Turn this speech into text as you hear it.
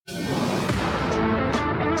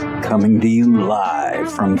Coming to you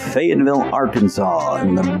live from Fayetteville, Arkansas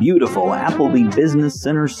in the beautiful Appleby Business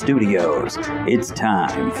Center studios. It's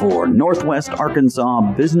time for Northwest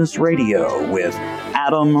Arkansas Business Radio with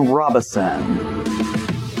Adam Robison.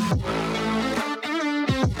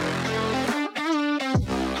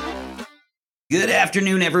 Good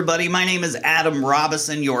afternoon, everybody. My name is Adam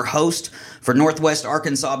Robison, your host for Northwest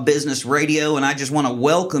Arkansas Business Radio, and I just want to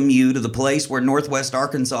welcome you to the place where Northwest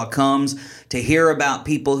Arkansas comes to hear about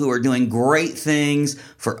people who are doing great things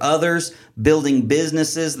for others, building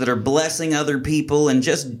businesses that are blessing other people, and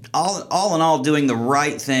just all in all doing the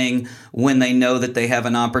right thing when they know that they have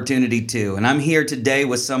an opportunity to. And I'm here today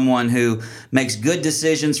with someone who makes good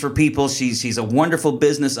decisions for people. She's a wonderful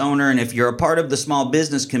business owner, and if you're a part of the small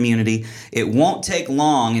business community, it won't take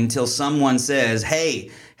long until someone says, hey,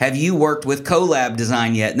 have you worked with Collab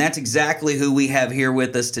Design yet? And that's exactly who we have here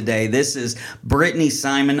with us today. This is Brittnie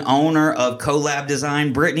Simon, owner of Collab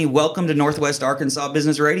Design. Brittnie, welcome to Northwest Arkansas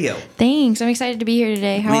Business Radio. Thanks. I'm excited to be here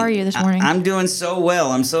today. How are you this morning? I'm doing so well.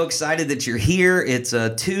 I'm so excited that you're here. It's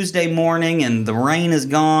a Tuesday morning and the rain is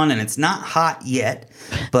gone and it's not hot yet,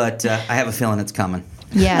 but I have a feeling it's coming.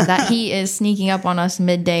 Yeah, that heat is sneaking up on us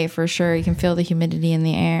midday for sure. You can feel the humidity in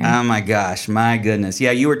the air. Oh my gosh, my goodness.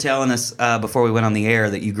 Yeah, you were telling us before we went on the air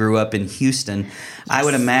that you grew up in Houston. Yes. I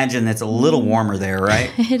would imagine it's a little warmer there,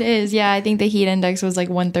 right? It is, yeah. I think the heat index was like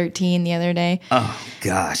 113 the other day. Oh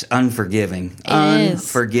gosh, unforgiving.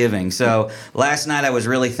 Unforgiving. So last night I was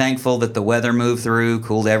really thankful that the weather moved through,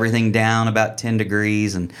 cooled everything down about 10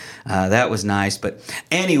 degrees, and that was nice. But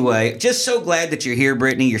anyway, just so glad that you're here,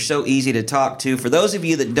 Brittnie. You're so easy to talk to. For those of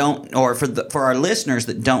you that don't, or for our listeners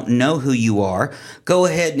that don't know who you are, go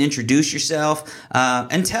ahead and introduce yourself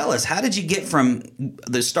and tell us, how did you get from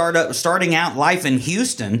the starting out life in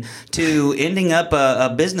Houston to ending up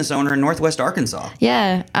a business owner in Northwest Arkansas?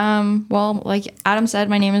 Yeah. Well, like Adam said,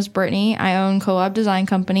 my name is Brittnie. I own Collab Design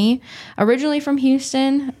Company. Originally from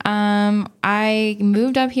Houston. I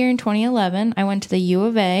moved up here in 2011. I went to the U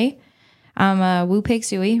of A. I'm a woo pig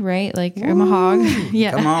suey, right? Like I'm a hog.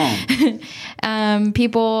 Yeah. Come on.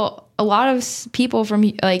 A lot of people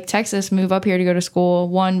from like Texas move up here to go to school.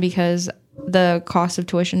 One, because the cost of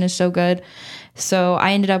tuition is so good. So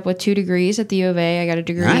I ended up with 2 degrees at the U of A. I got a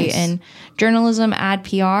degree in journalism, ad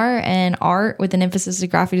PR, and art with an emphasis in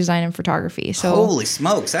graphic design and photography. So holy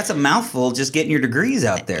smokes, that's a mouthful just getting your degrees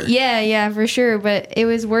out there. Yeah, for sure. But it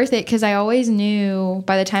was worth it because I always knew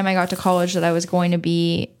by the time I got to college that I was going to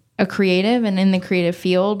be a creative and in the creative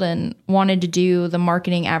field and wanted to do the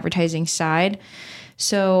marketing advertising side.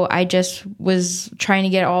 So I just was trying to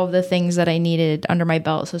get all of the things that I needed under my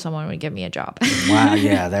belt so someone would give me a job. Wow,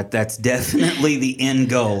 yeah, that's definitely the end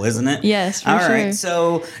goal, isn't it? Yes, for sure. All right,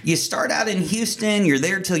 so you start out in Houston, you're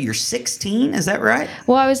there till you're 16, is that right?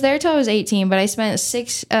 Well, I was there till I was 18, but I spent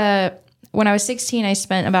when I was 16, I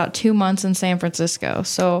spent about 2 months in San Francisco.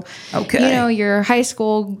 So, you're a high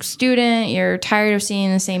school student. You're tired of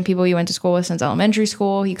seeing the same people you went to school with since elementary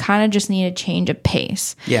school. You kind of just need a change of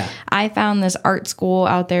pace. Yeah. I found this art school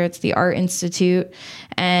out there. It's the Art Institute.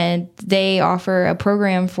 And they offer a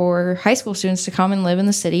program for high school students to come and live in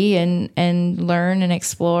the city and learn and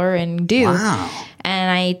explore and do. Wow. And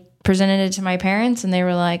I presented it to my parents and they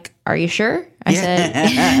were like, "Are you sure?" I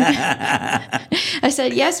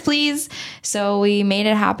said, "Yes, please." So we made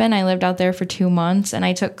it happen. I lived out there for 2 months and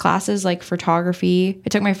I took classes like photography. I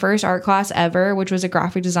took my first art class ever, which was a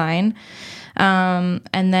graphic design. And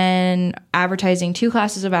then advertising, 2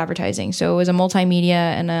 classes of advertising. So it was a multimedia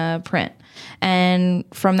and a print. And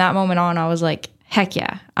from that moment on, I was like, heck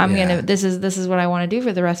yeah, this is what I want to do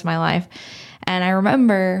for the rest of my life. And I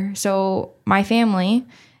remember, so my family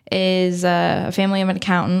is a family of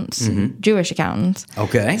accountants, Jewish accountants.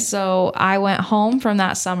 Okay. So I went home from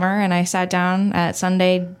that summer and I sat down at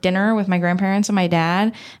Sunday dinner with my grandparents and my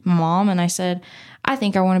dad, my mom, and I said, I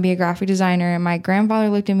think I want to be a graphic designer. And my grandfather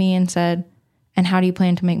looked at me and said, "And how do you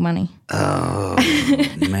plan to make money?" Oh,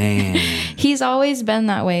 man. He's always been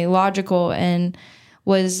that way, logical, and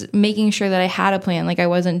was making sure that I had a plan. Like I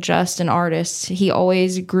wasn't just an artist. He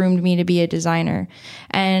always groomed me to be a designer.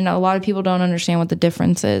 And a lot of people don't understand what the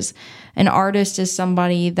difference is. An artist is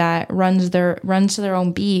somebody that runs to their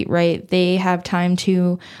own beat, right? They have time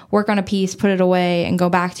to work on a piece, put it away, and go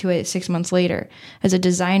back to it 6 months later. As a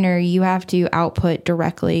designer, you have to output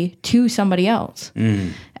directly to somebody else.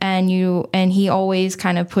 And he always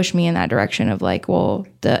kind of pushed me in that direction of like, well,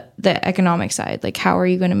 the economic side, like how are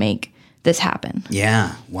you going to make this happen?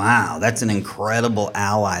 Yeah. Wow. That's an incredible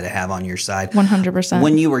ally to have on your side. 100%.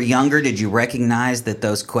 When you were younger, did you recognize that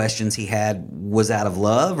those questions he had was out of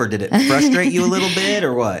love, or did it frustrate you a little bit,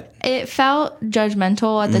 or what? It felt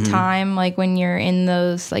judgmental at the time, like when you're in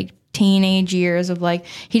those like teenage years of like,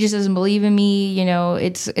 he just doesn't believe in me. You know,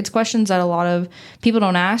 it's questions that a lot of people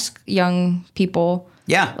don't ask young people.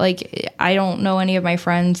 Yeah. Like, I don't know any of my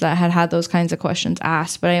friends that had those kinds of questions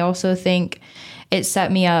asked, but I also think it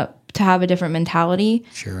set me up to have a different mentality.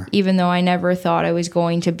 Sure. Even though I never thought I was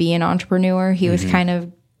going to be an entrepreneur, he was kind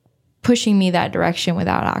of pushing me that direction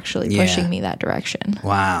without actually pushing me that direction.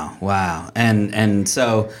 Wow. And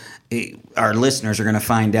so our listeners are going to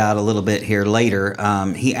find out a little bit here later.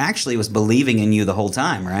 He actually was believing in you the whole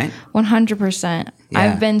time, right? 100%. Yeah.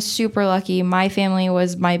 I've been super lucky. My family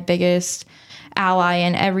was my biggest ally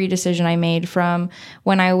in every decision I made, from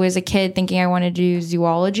when I was a kid thinking I wanted to do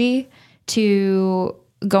zoology to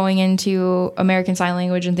going into American Sign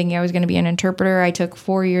Language and thinking I was going to be an interpreter. I took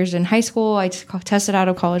 4 years in high school. I tested out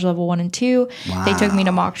of college level 1 and 2. Wow. They took me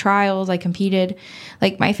to mock trials. I competed.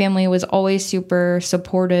 Like, my family was always super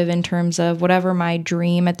supportive in terms of whatever my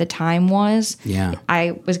dream at the time was. Yeah.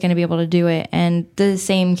 I was going to be able to do it. And the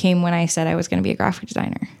same came when I said I was going to be a graphic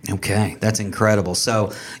designer. Okay, that's incredible.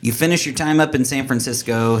 So you finish your time up in San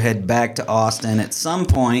Francisco, head back to Austin. At some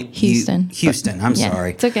point, Houston. I'm Yeah,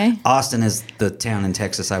 sorry. it's okay. Austin is the town in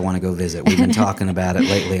Texas I want to go visit. We've been talking about it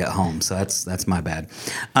lately at home, so that's my bad.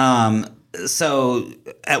 So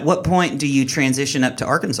at what point do you transition up to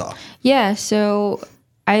Arkansas? Yeah, so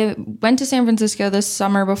I went to San Francisco this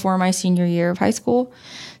summer before my senior year of high school.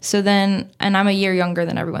 So then, and I'm a year younger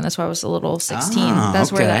than everyone. That's why I was a little 16.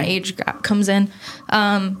 That's where that age gap comes in.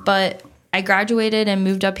 But I graduated and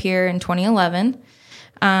moved up here in 2011.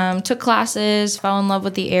 Took classes, fell in love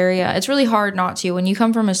with the area. It's really hard not to. When you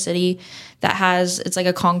come from a city that it's like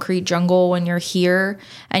a concrete jungle when you're here,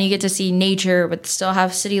 and you get to see nature but still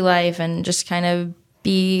have city life and just kind of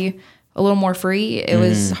be a little more free, it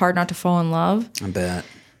was hard not to fall in love. I bet.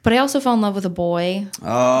 But I also fell in love with a boy.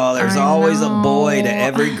 Oh, there's always a boy to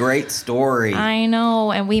every great story. I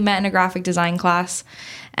know. And we met in a graphic design class,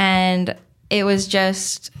 and it was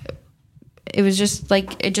just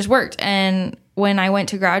like, it just worked. And when I went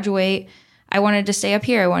to graduate, I wanted to stay up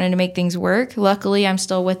here. I wanted to make things work. Luckily, I'm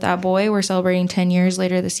still with that boy. We're celebrating 10 years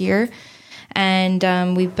later this year.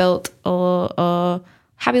 And we've built a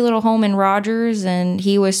happy little home in Rogers, and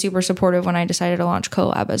he was super supportive when I decided to launch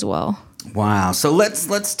Collab as well. Wow. So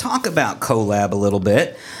let's talk about Collab a little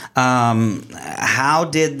bit. How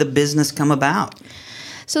did the business come about?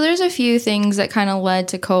 So there's a few things that kind of led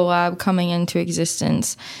to Collab coming into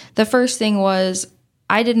existence. The first thing was,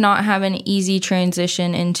 I did not have an easy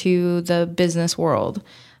transition into the business world.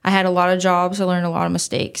 I had a lot of jobs. I learned a lot of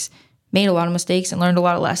mistakes, made a lot of mistakes, and learned a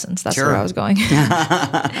lot of lessons. That's where I was going.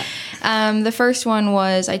 The first one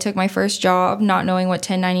was, I took my first job not knowing what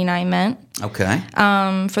 1099 meant. Okay.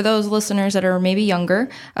 For those listeners that are maybe younger,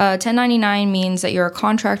 1099 means that you're a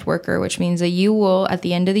contract worker, which means that you will, at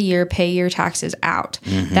the end of the year, pay your taxes out.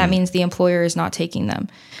 That means the employer is not taking them.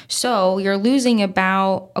 So you're losing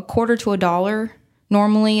about a quarter to $1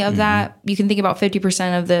 normally of that. You can think about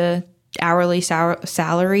 50% of the hourly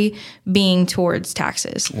salary being towards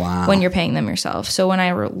taxes when you're paying them yourself. So when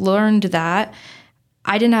I learned that,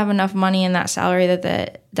 I didn't have enough money in that salary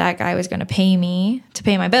that guy was going to pay me to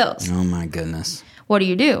pay my bills. Oh, my goodness. What do?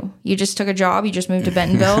 You just took a job. You just moved to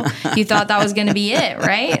Bentonville. You thought that was going to be it,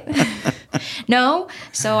 right? No.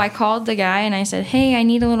 So I called the guy and I said, hey, I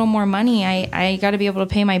need a little more money. I got to be able to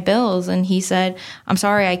pay my bills. And he said, I'm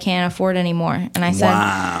sorry, I can't afford anymore. And I said,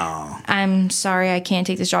 wow. I'm sorry, I can't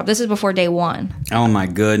take this job. This is before day one. Oh, my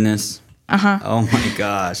goodness. Oh, my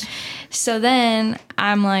gosh. So then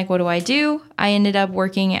I'm like, what do? I ended up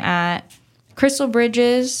working at Crystal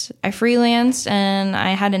Bridges. I freelanced and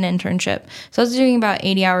I had an internship. So I was doing about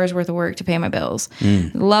 80 hours worth of work to pay my bills.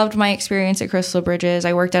 Loved my experience at Crystal Bridges.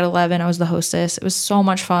 I worked at 11. I was the hostess. It was so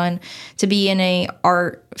much fun to be in a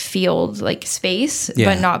art field like space,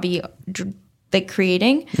 but not be like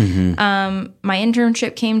creating. My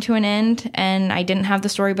internship came to an end and I didn't have the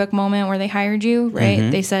storybook moment where they hired you,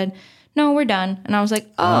 right? They said, no, we're done. And I was like,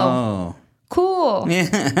 oh. Cool.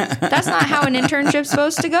 That's not how an internship's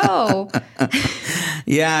supposed to go.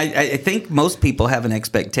 Yeah, I think most people have an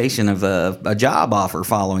expectation of a job offer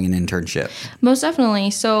following an internship. Most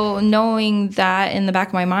definitely. So knowing that in the back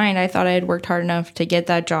of my mind, I thought I had worked hard enough to get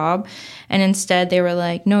that job. And instead they were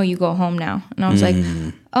like, no, you go home now. And I was like,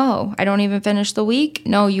 oh, I don't even finish the week?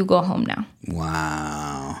 No, you go home now.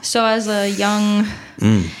 Wow. So as a young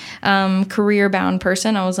career-bound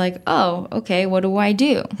person, I was like, oh, okay, what do I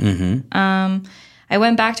do? I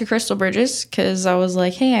went back to Crystal Bridges because I was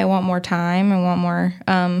like, hey, I want more time. I want more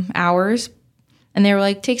hours. And they were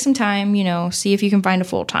like, take some time, see if you can find a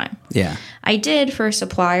full-time. Yeah. I did for a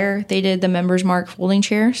supplier. They did the Members Mark folding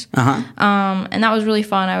chairs. And that was really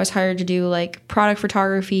fun. I was hired to do like product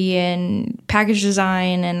photography and package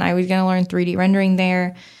design, and I was going to learn 3D rendering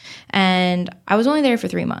there. And I was only there for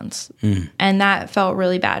 3 months. And that felt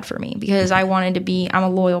really bad for me because I'm a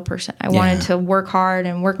loyal person. I wanted to work hard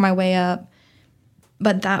and work my way up.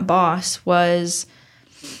 But that boss was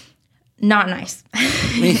not nice.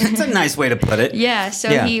 That's a nice way to put it. Yeah. So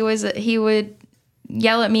he would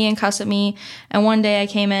yell at me and cuss at me. And one day I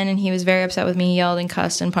came in and he was very upset with me. He yelled and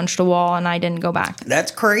cussed and punched a wall, and I didn't go back.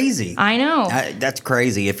 That's crazy. I know. That's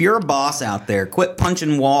crazy. If you're a boss out there, quit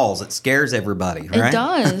punching walls. It scares everybody, right? It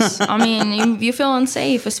does. I mean, you feel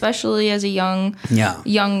unsafe, especially as a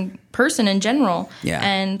young person in general. Yeah.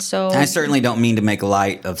 And so I certainly don't mean to make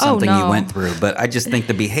light of something you went through, but I just think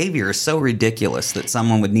the behavior is so ridiculous that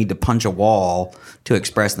someone would need to punch a wall to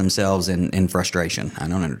express themselves in frustration. I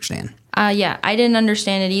don't understand. I didn't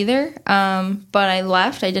understand it either. But I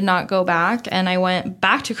left. I did not go back, and I went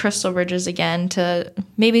back to Crystal Bridges again to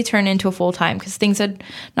maybe turn into a full-time because things had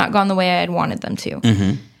not gone the way I had wanted them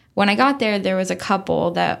to. When I got there was a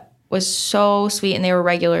couple that was so sweet, and they were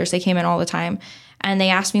regulars. They came in all the time. And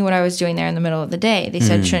they asked me what I was doing there in the middle of the day. They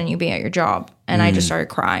said, shouldn't you be at your job? And I just started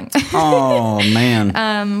crying. Oh,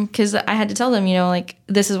 man. Because I had to tell them,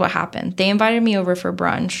 this is what happened. They invited me over for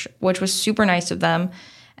brunch, which was super nice of them.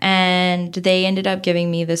 And they ended up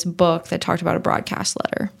giving me this book that talked about a broadcast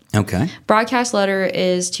letter. Okay. Broadcast letter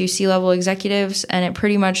is to C-level executives, and it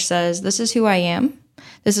pretty much says, this is who I am.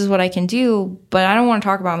 This is what I can do, but I don't want to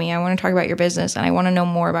talk about me. I want to talk about your business, and I want to know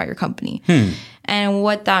more about your company. And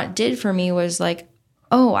what that did for me was like,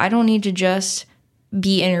 oh, I don't need to just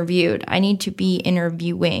be interviewed. I need to be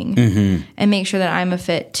interviewing and make sure that I'm a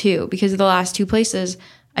fit too. Because the last 2 places,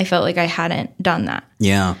 I felt like I hadn't done that.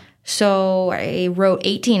 Yeah. So I wrote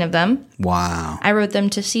 18 of them. Wow. I wrote them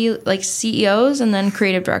to CEOs and then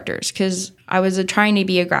creative directors because I was trying to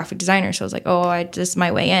be a graphic designer. So I was like, this is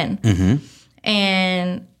my way in.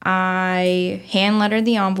 And I hand lettered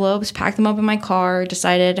the envelopes, packed them up in my car,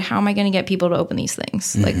 decided how am I going to get people to open these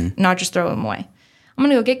things? Like not just throw them away. I'm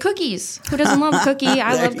going to go get cookies. Who doesn't love a cookie?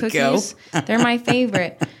 I love cookies. They're my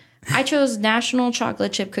favorite. I chose National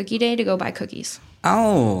Chocolate Chip Cookie Day to go buy cookies.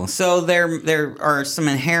 Oh, so there are some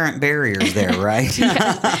inherent barriers there, right?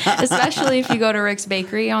 Yeah. Especially if you go to Rick's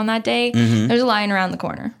Bakery on that day, there's a line around the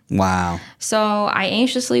corner. Wow. So I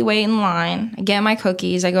anxiously wait in line. I get my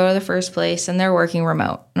cookies. I go to the first place, and they're working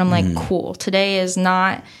remote. And I'm like, cool. Today is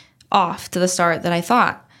not off to the start that I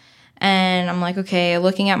thought. And I'm like, okay,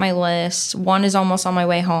 looking at my list. One is almost on my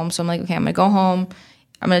way home. So I'm like, okay, I'm going to go home.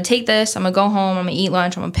 I'm going to take this. I'm going to go home. I'm going to eat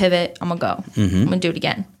lunch. I'm going to pivot. I'm going to go. I'm going to do it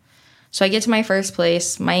again. So I get to my first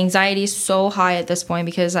place. My anxiety is so high at this point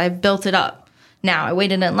because I've built it up. Now, I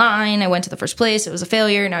waited in line. I went to the first place. It was a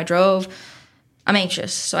failure. Now I drove. I'm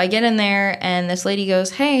anxious. So I get in there, and this lady goes,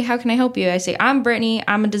 hey, how can I help you? I say, I'm Brittnie.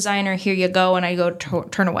 I'm a designer. Here you go. And I go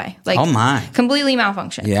turn away. Like, oh, my. Completely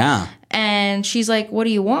malfunction. Yeah. And she's like, what do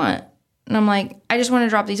you want? And I'm like, I just want to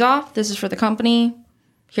drop these off. This is for the company.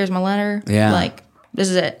 Here's my letter. Yeah. Like, this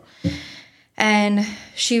is it. And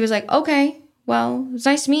she was like, okay, well, it's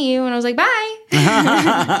nice to meet you. And I was like, bye. And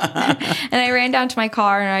I ran down to my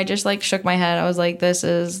car, and I just shook my head. I was like,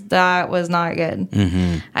 that was not good.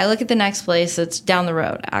 I look at the next place. It's down the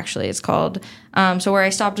road, actually. It's called, so where I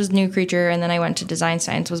stopped was New Creature, and then I went to Design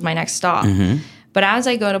Science was my next stop. But as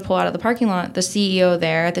I go to pull out of the parking lot, the CEO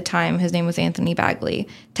there at the time, his name was Anthony Bagley,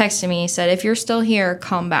 texted me, said, if you're still here,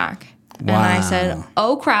 come back. Wow. And I said,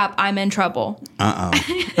 oh, crap, I'm in trouble.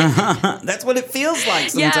 That's what it feels like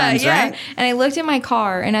sometimes, right? And I looked at my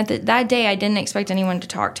car, and that day I didn't expect anyone to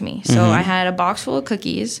talk to me. So I had a box full of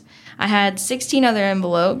cookies. I had 16 other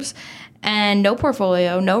envelopes. And no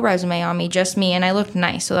portfolio, no resume on me, just me. And I looked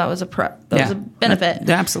nice, so that was a was a benefit.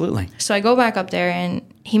 Absolutely. So I go back up there, and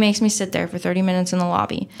he makes me sit there for 30 minutes in the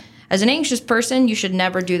lobby. As an anxious person, you should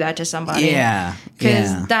never do that to somebody. Yeah.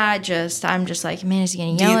 Because I'm just like, man, is he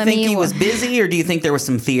going to yell at me? Do you think he was busy, or do you think there was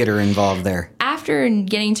some theater involved there? After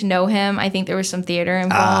getting to know him, I think there was some theater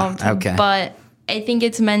involved. Okay. But I think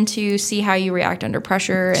it's meant to see how you react under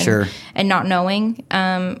pressure and not knowing.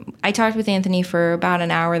 I talked with Anthony for about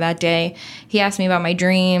an hour that day. He asked me about my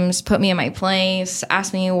dreams, put me in my place,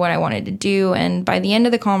 asked me what I wanted to do. And by the end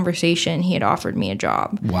of the conversation, he had offered me a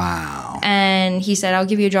job. Wow. And he said, I'll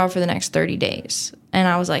give you a job for the next 30 days. And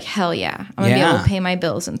I was like, hell yeah. I'm going to be able to pay my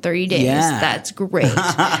bills in 30 days. Yeah. That's great.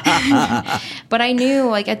 But I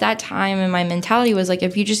knew, at that time, and my mentality was,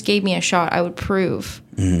 if you just gave me a shot, I would prove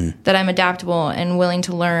that I'm adaptable and willing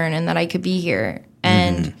to learn and that I could be here.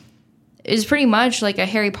 And it was pretty much like a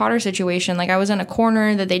Harry Potter situation. Like I was in a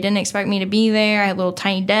corner that they didn't expect me to be there. I had a little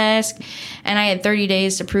tiny desk, and I had 30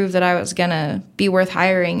 days to prove that I was gonna be worth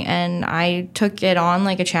hiring, and I took it on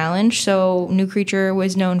like a challenge. So New Creature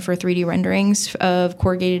was known for 3D renderings of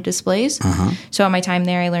corrugated displays. So at my time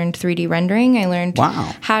there, I learned 3D rendering. I learned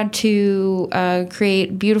how to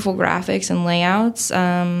create beautiful graphics and layouts.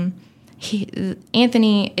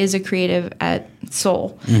 Anthony is a creative at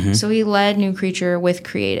Soul. So he led New Creature with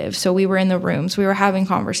creative. So we were in the rooms, we were having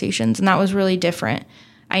conversations, and that was really different,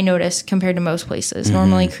 I noticed, compared to most places.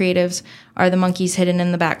 Normally creatives are the monkeys hidden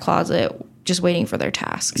in the back closet just waiting for their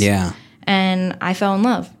tasks. Yeah. And I fell in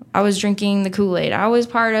love. I was drinking the Kool-Aid. I was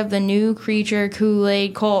part of the New Creature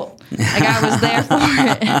Kool-Aid cult. Like I was there for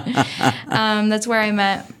it. That's where I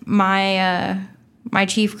met my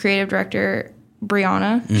chief creative director,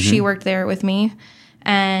 Brianna. She worked there with me,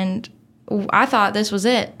 and I thought this was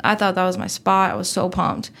it. I thought that was my spot. I was so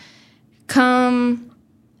pumped. Come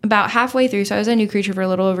about halfway through, so I was at New Creature for a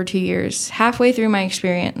little over 2 years. Halfway through my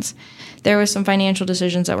experience, there was some financial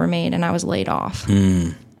decisions that were made, and I was laid off.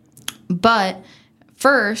 But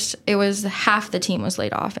first, it was half the team was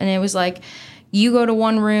laid off, and it was like, you go to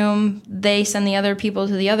one room, they send the other people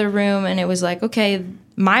to the other room, and it was like, okay,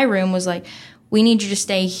 my room was like, we need you to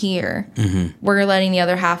stay here. We're letting the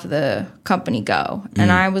other half of the company go. And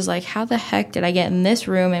I was like, how the heck did I get in this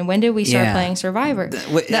room? And when did we start playing Survivor?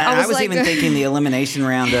 I was like, even thinking the elimination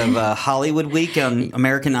round of Hollywood Week on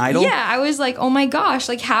American Idol. Yeah, I was like, oh my gosh,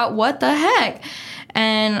 like what the heck?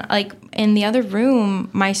 And like in the other room,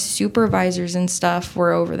 my supervisors and stuff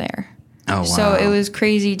were over there. Oh, wow. So it was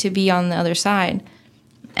crazy to be on the other side.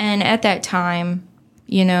 And at that time,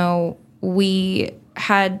 we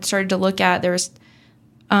had started to look at, there was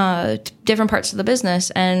different parts of the business,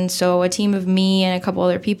 and so a team of me and a couple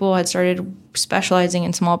other people had started specializing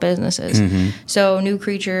in small businesses. So New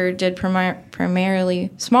Creature did primarily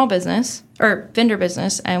small business or vendor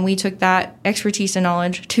business, and we took that expertise and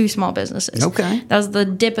knowledge to small businesses. Okay. That was the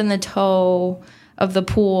dip in the toe of the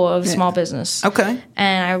pool of small business. Okay.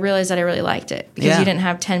 And I realized that I really liked it because you didn't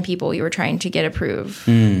have 10 people you were trying to get approved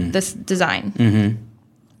this design.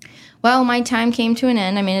 Well, my time came to an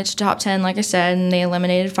end. I made it to top 10, like I said, and they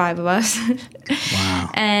eliminated 5 of us. Wow.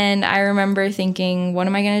 And I remember thinking, what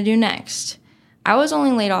am I going to do next? I was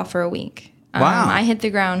only laid off for a week. Wow. I hit the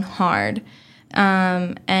ground hard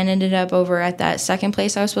and ended up over at that second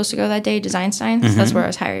place I was supposed to go that day, Design Steins. That's where I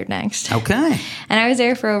was hired next. Okay. And I was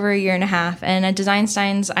there for over 1.5 years. And at Design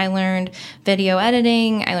Steins, I learned video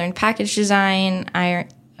editing. I learned package design. I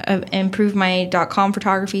improved my .com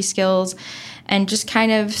photography skills, and just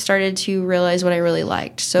kind of started to realize what I really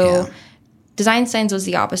liked. So Design Steins was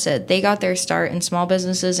the opposite. They got their start in small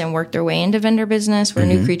businesses and worked their way into vendor business, where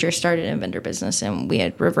New Creature started in vendor business, and we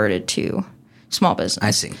had reverted to small business.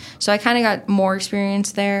 I see. So I kind of got more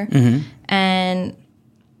experience there. And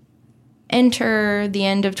enter the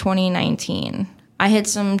end of 2019. I had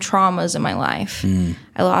some traumas in my life.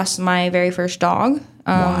 I lost my very first dog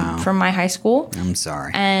from my high school. I'm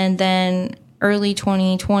sorry. And then early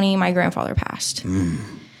 2020, my grandfather passed. And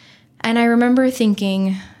I remember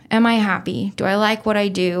thinking, am I happy? Do I like what I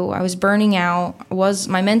do? I was burning out.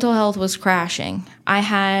 My mental health was crashing. I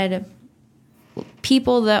had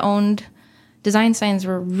people that owned Design Steins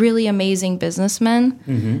were really amazing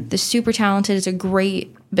businessmen. They're super talented. It's a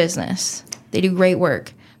great business. They do great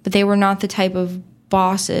work. But they were not the type of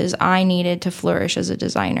bosses I needed to flourish as a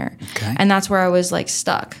designer. Okay. And that's where I was like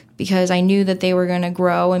stuck, because I knew that they were going to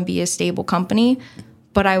grow and be a stable company,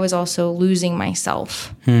 but I was also losing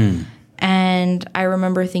myself. And I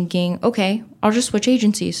remember thinking, okay, I'll just switch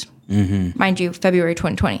agencies. Mind you, February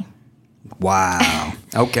 2020. Wow.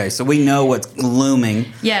 Okay, so we know what's looming.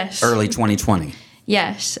 Yes. Early 2020.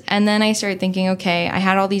 Yes. And then I started thinking, okay, I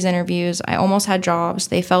had all these interviews. I almost had jobs.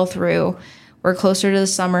 They fell through. We're closer to the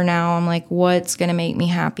summer now. I'm like, what's going to make me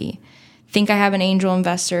happy? Think I have an angel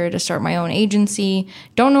investor to start my own agency.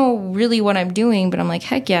 Don't know really what I'm doing, but I'm like,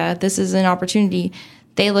 heck yeah, this is an opportunity.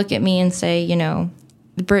 They look at me and say,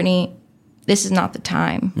 Brittnie, this is not the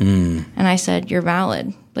time. And I said, you're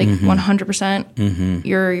valid. Like 100%,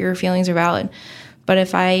 your feelings are valid. But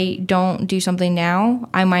if I don't do something now,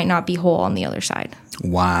 I might not be whole on the other side.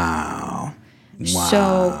 Wow.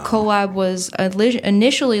 So Collab was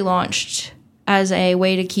initially launched as a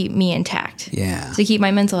way to keep me intact. Yeah. To keep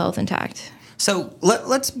my mental health intact. So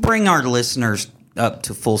let's bring our listeners up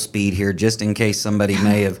to full speed here, just in case somebody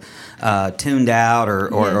may have tuned out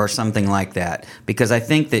or something like that. Because I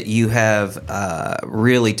think that you have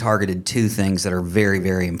really targeted 2 things that are very,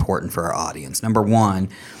 very important for our audience. Number one,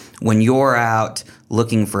 when you're out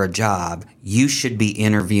looking for a job, you should be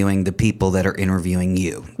interviewing the people that are interviewing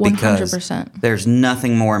you. 100%. There's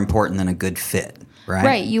nothing more important than a good fit. Right.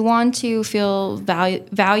 Right. You want to feel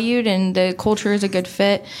valued, and the culture is a good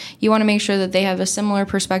fit. You want to make sure that they have a similar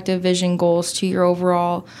perspective, vision, goals to your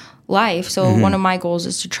overall life. So one of my goals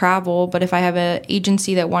is to travel, but if I have an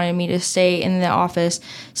agency that wanted me to stay in the office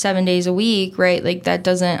 7 days a week, right, like that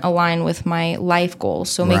doesn't align with my life goals.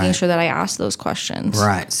 So making sure that I ask those questions.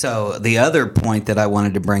 Right. So the other point that I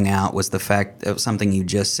wanted to bring out was the fact of something you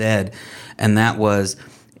just said, and that was,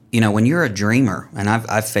 when you're a dreamer, and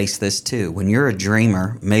I've faced this too, when you're a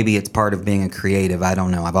dreamer, maybe it's part of being a creative, I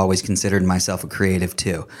don't know. I've always considered myself a creative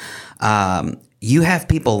too. You have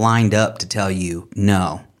people lined up to tell you,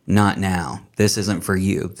 no, not now. This isn't for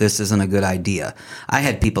you. This isn't a good idea. I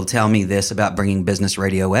had people tell me this about bringing Business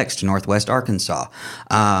RadioX to Northwest Arkansas.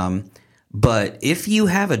 But if you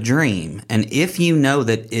have a dream, and if you know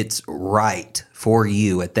that it's right for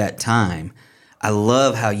you at that time, I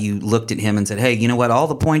love how you looked at him and said, hey, you know what? All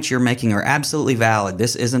the points you're making are absolutely valid.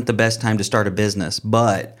 This isn't the best time to start a business,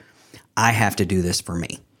 but I have to do this for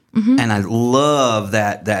me. And I love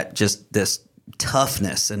that just this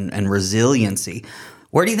toughness and resiliency.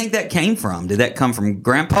 Where do you think that came from? Did that come from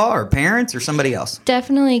grandpa or parents or somebody else?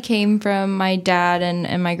 Definitely came from my dad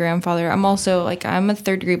and my grandfather. I'm also I'm a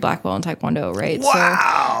 3rd-degree black belt in Taekwondo, right?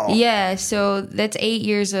 Wow. So, yeah. So that's 8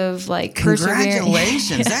 years of perseverance.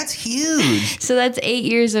 Congratulations. That's huge. So that's 8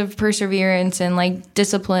 years of perseverance and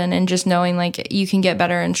discipline and just knowing you can get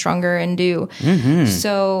better and stronger and do.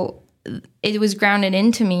 So it was grounded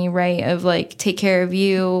into me, right, of take care of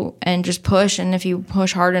you and just push. And if you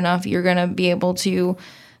push hard enough, you're going to be able to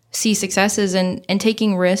see successes. And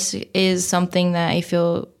taking risks is something that I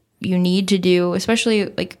feel you need to do,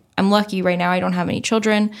 especially I'm lucky right now. I don't have any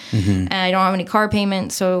children and I don't have any car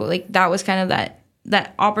payments. So that was kind of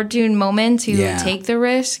that opportune moment to take the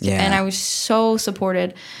risk. Yeah. And I was so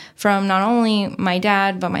supported from not only my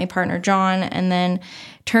dad, but my partner, John. And then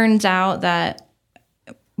turns out that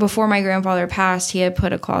before my grandfather passed, he had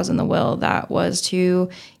put a clause in the will that was to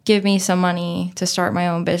give me some money to start my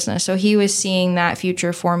own business. So he was seeing that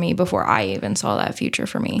future for me before I even saw that future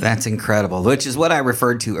for me. That's incredible, which is what I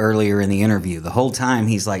referred to earlier in the interview. The whole time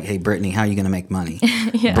he's like, hey, Brittnie, how are you going to make money?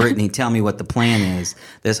 Brittnie, tell me what the plan is.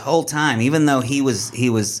 This whole time, even though he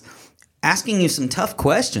was asking you some tough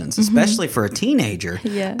questions, especially for a teenager,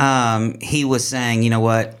 he was saying, you know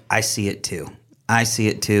what, I see it too. I see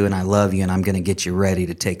it too, and I love you, and I'm going to get you ready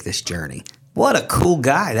to take this journey. What a cool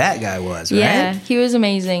guy that guy was, right? Yeah, he was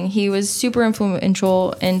amazing. He was super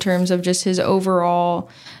influential in terms of just his overall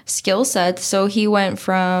skill set. So he went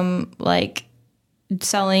from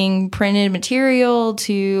selling printed material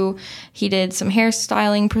to he did some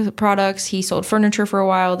hairstyling products. He sold furniture for a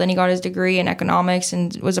while. Then he got his degree in economics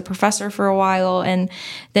and was a professor for a while. And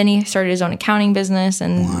then he started his own accounting business.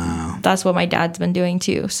 And that's what my dad's been doing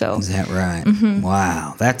too. So is that right?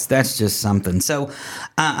 Wow. That's just something. So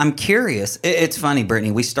I'm curious. It's funny,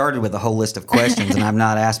 Brittnie, we started with a whole list of questions and I've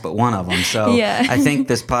not asked but one of them. So I think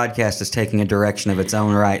this podcast is taking a direction of its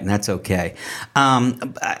own right, and that's okay.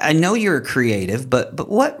 I know you're a creative, but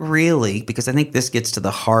what really, because I think this gets to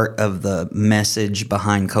the heart of the message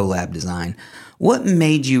behind Collab Design, what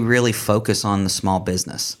made you really focus on the small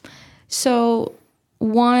business? So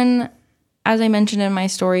one, as I mentioned in my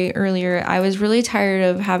story earlier, I was really tired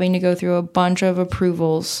of having to go through a bunch of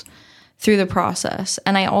approvals through the process.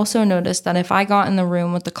 And I also noticed that if I got in the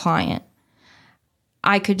room with the client,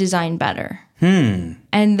 I could design better.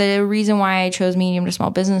 And the reason why I chose medium to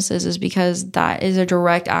small businesses is because that is a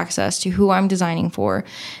direct access to who I'm designing for.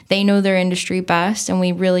 They know their industry best, and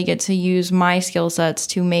we really get to use my skill sets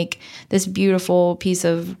to make this beautiful piece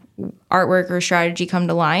of artwork or strategy come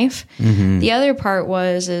to life. The other part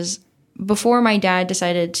is before my dad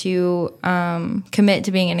decided to commit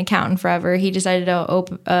to being an accountant forever, he decided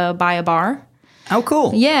to buy a bar. Oh,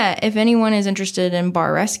 cool. Yeah. If anyone is interested in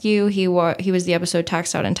Bar Rescue, he was the episode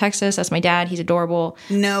Taxed Out in Texas. That's my dad. He's adorable.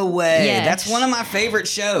 No way. Yes. That's one of my favorite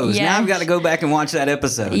shows. Yeah. Now I've got to go back and watch that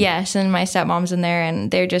episode. Yes. And my stepmom's in there,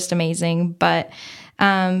 and they're just amazing. But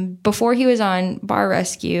before he was on Bar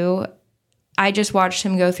Rescue, I just watched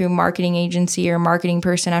him go through marketing agency or marketing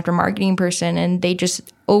person after marketing person, and they just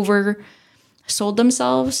oversold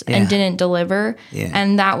themselves and didn't deliver.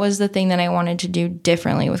 And that was the thing that I wanted to do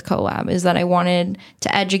differently with Collab, is that I wanted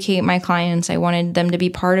to educate my clients. I wanted them to be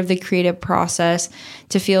part of the creative process,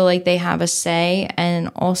 to feel like they have a say,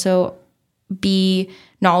 and also be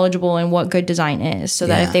knowledgeable in what good design is, so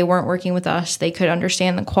that Yeah. if they weren't working with us, they could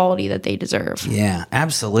understand the quality that they deserve. Yeah,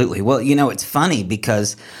 absolutely. Well, it's funny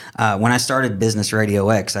because when I started Business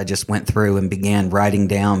RadioX, I just went through and began writing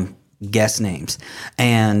down guest names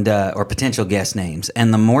and or potential guest names,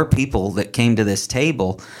 and the more people that came to this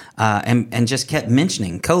table and just kept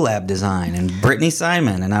mentioning Collab Design and Brittnie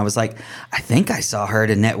Simon, and I was like, I think I saw her at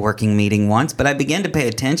a networking meeting once, but I began to pay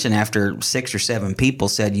attention after 6 or 7 people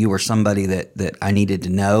said you were somebody that I needed to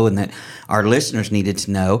know and that our listeners needed to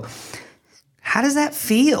know. How does that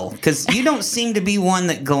feel? Because you don't seem to be one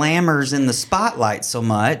that glamours in the spotlight so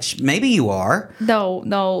much. Maybe you are.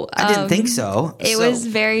 No. I didn't think so. It was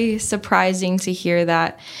very surprising to hear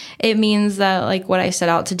that. It means that, like, what I set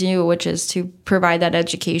out to do, which is to provide that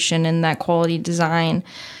education and that quality design,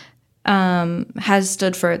 has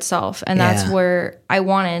stood for itself, and that's where I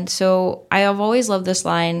wanted. So I have always loved this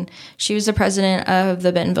line. She was the president of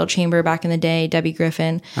the Bentonville Chamber back in the day, Debbie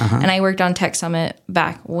Griffin, and I worked on Tech Summit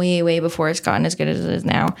back way before it's gotten as good as it is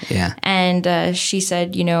now. Yeah. And she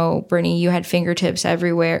said, Brittnie, you had fingerprints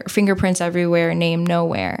everywhere, name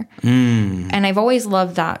nowhere. And I've always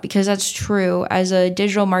loved that, because that's true. As a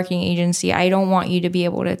digital marketing agency, I don't want you to be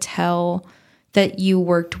able to tell that you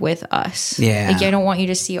worked with us. Yeah. Like, I don't want you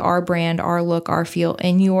to see our brand, our look, our feel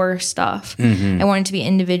in your stuff. I want it to be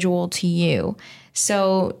individual to you.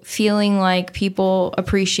 So feeling like people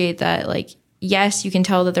appreciate that, like, yes, you can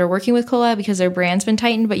tell that they're working with Collab because their brand's been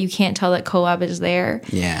tightened, but you can't tell that Collab is there.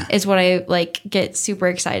 Yeah. Is what I get super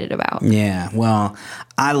excited about. Yeah. Well,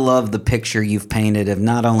 I love the picture you've painted of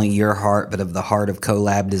not only your heart, but of the heart of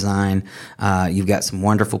Collab Design. You've got some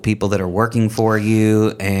wonderful people that are working for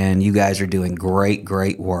you, and you guys are doing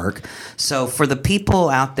great work. So for the people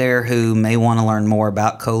out there who may want to learn more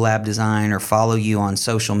about Collab Design or follow you on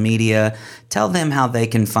social media, tell them how they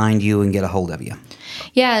can find you and get a hold of you.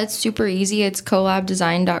 Yeah, it's super easy. It's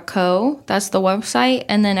collabdesign.co. That's the website.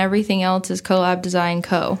 And then everything else is Collab Design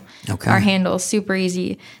Co. Okay. Our handle is super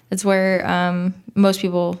easy. That's where most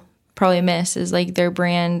people probably miss is, like, their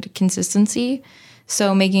brand consistency.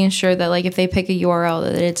 So making sure that, like, if they pick a URL,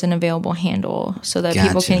 that it's an available handle so that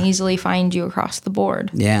people can easily find you across the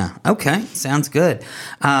board. Yeah. Okay. Sounds good.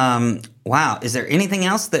 Wow. Is there anything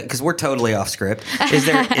else because we're totally off script. Is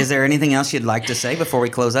there anything else you'd like to say before we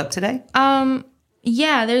close up today?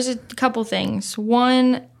 Yeah, there's a couple things.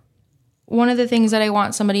 One of the things that I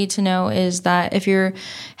want somebody to know is that if you're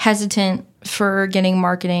hesitant for getting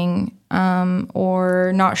marketing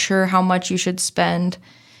or not sure how much you should spend,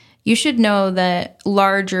 you should know that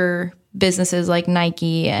larger businesses like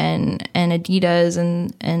Nike and Adidas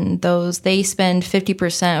and those, they spend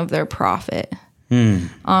 50% of their profit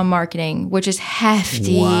on marketing, which is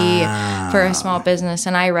hefty for a small business,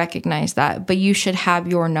 and I recognize that. But you should have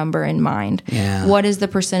your number in mind. Yeah. What is the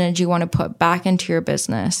percentage you want to put back into your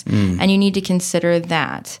business? And you need to consider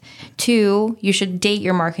that. 2, you should date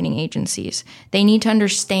your marketing agencies. They need to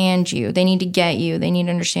understand you. They need to get you. They need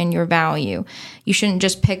to understand your value. You shouldn't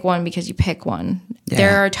just pick one because you pick one. Yeah.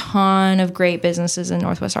 There are a ton of great businesses in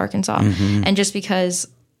Northwest Arkansas. And just because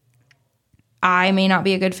I may not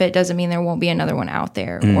be a good fit doesn't mean there won't be another one out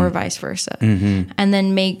there, or vice versa. And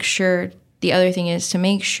then the other thing is to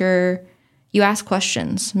make sure you ask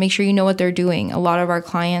questions. Make sure you know what they're doing. A lot of our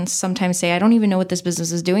clients sometimes say, I don't even know what this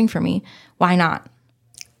business is doing for me. Why not?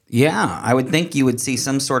 Yeah, I would think you would see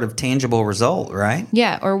some sort of tangible result, right?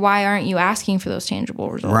 Yeah, or why aren't you asking for those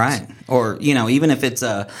tangible results? Right. Or, even if it's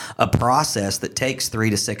a process that takes 3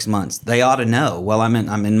 to 6 months, they ought to know, well, I'm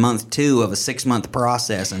in month 2 of a 6-month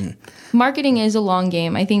process. And marketing is a long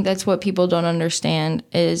game. I think that's what people don't understand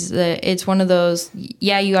is that it's one of those,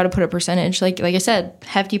 you got to put a percentage, like I said,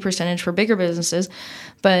 hefty percentage for bigger businesses,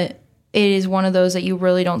 but it is one of those that you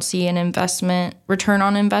really don't see an return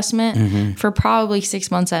on investment for probably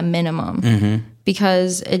 6 months at minimum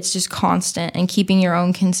because it's just constant and keeping your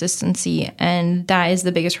own consistency. And that is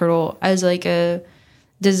the biggest hurdle as like a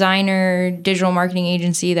designer, digital marketing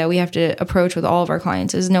agency that we have to approach with all of our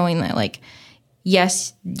clients is knowing that, like,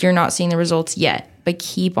 yes, you're not seeing the results yet, but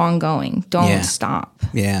keep on going. Don't stop.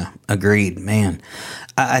 Yeah, agreed, man.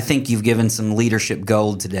 I think you've given some leadership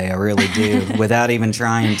gold today. I really do. Without even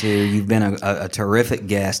trying to, you've been a terrific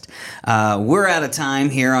guest. We're out of time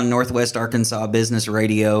here on Northwest Arkansas Business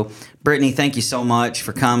Radio. Brittnie, thank you so much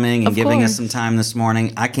for coming and giving us some time this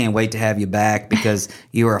morning. I can't wait to have you back because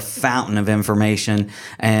you are a fountain of information,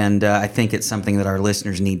 and I think it's something that our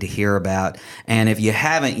listeners need to hear about. And if you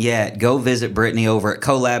haven't yet, go visit Brittnie over at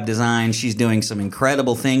Collab Design. She's doing some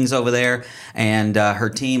incredible things over there, and her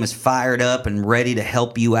team is fired up and ready to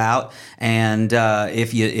help you out. And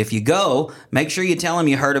if you go, make sure you tell them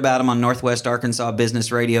you heard about them on Northwest Arkansas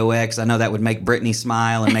Business Radio X. I know that would make Brittnie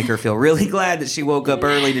smile and make her feel really glad that she woke up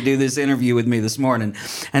early to do this interview with me this morning.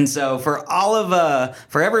 And so for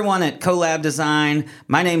everyone at Collab Design,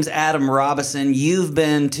 my name's Adam Robison. You've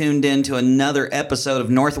been tuned in to another episode of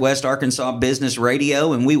Northwest Arkansas Business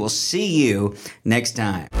Radio, and we will see you next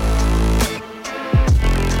time.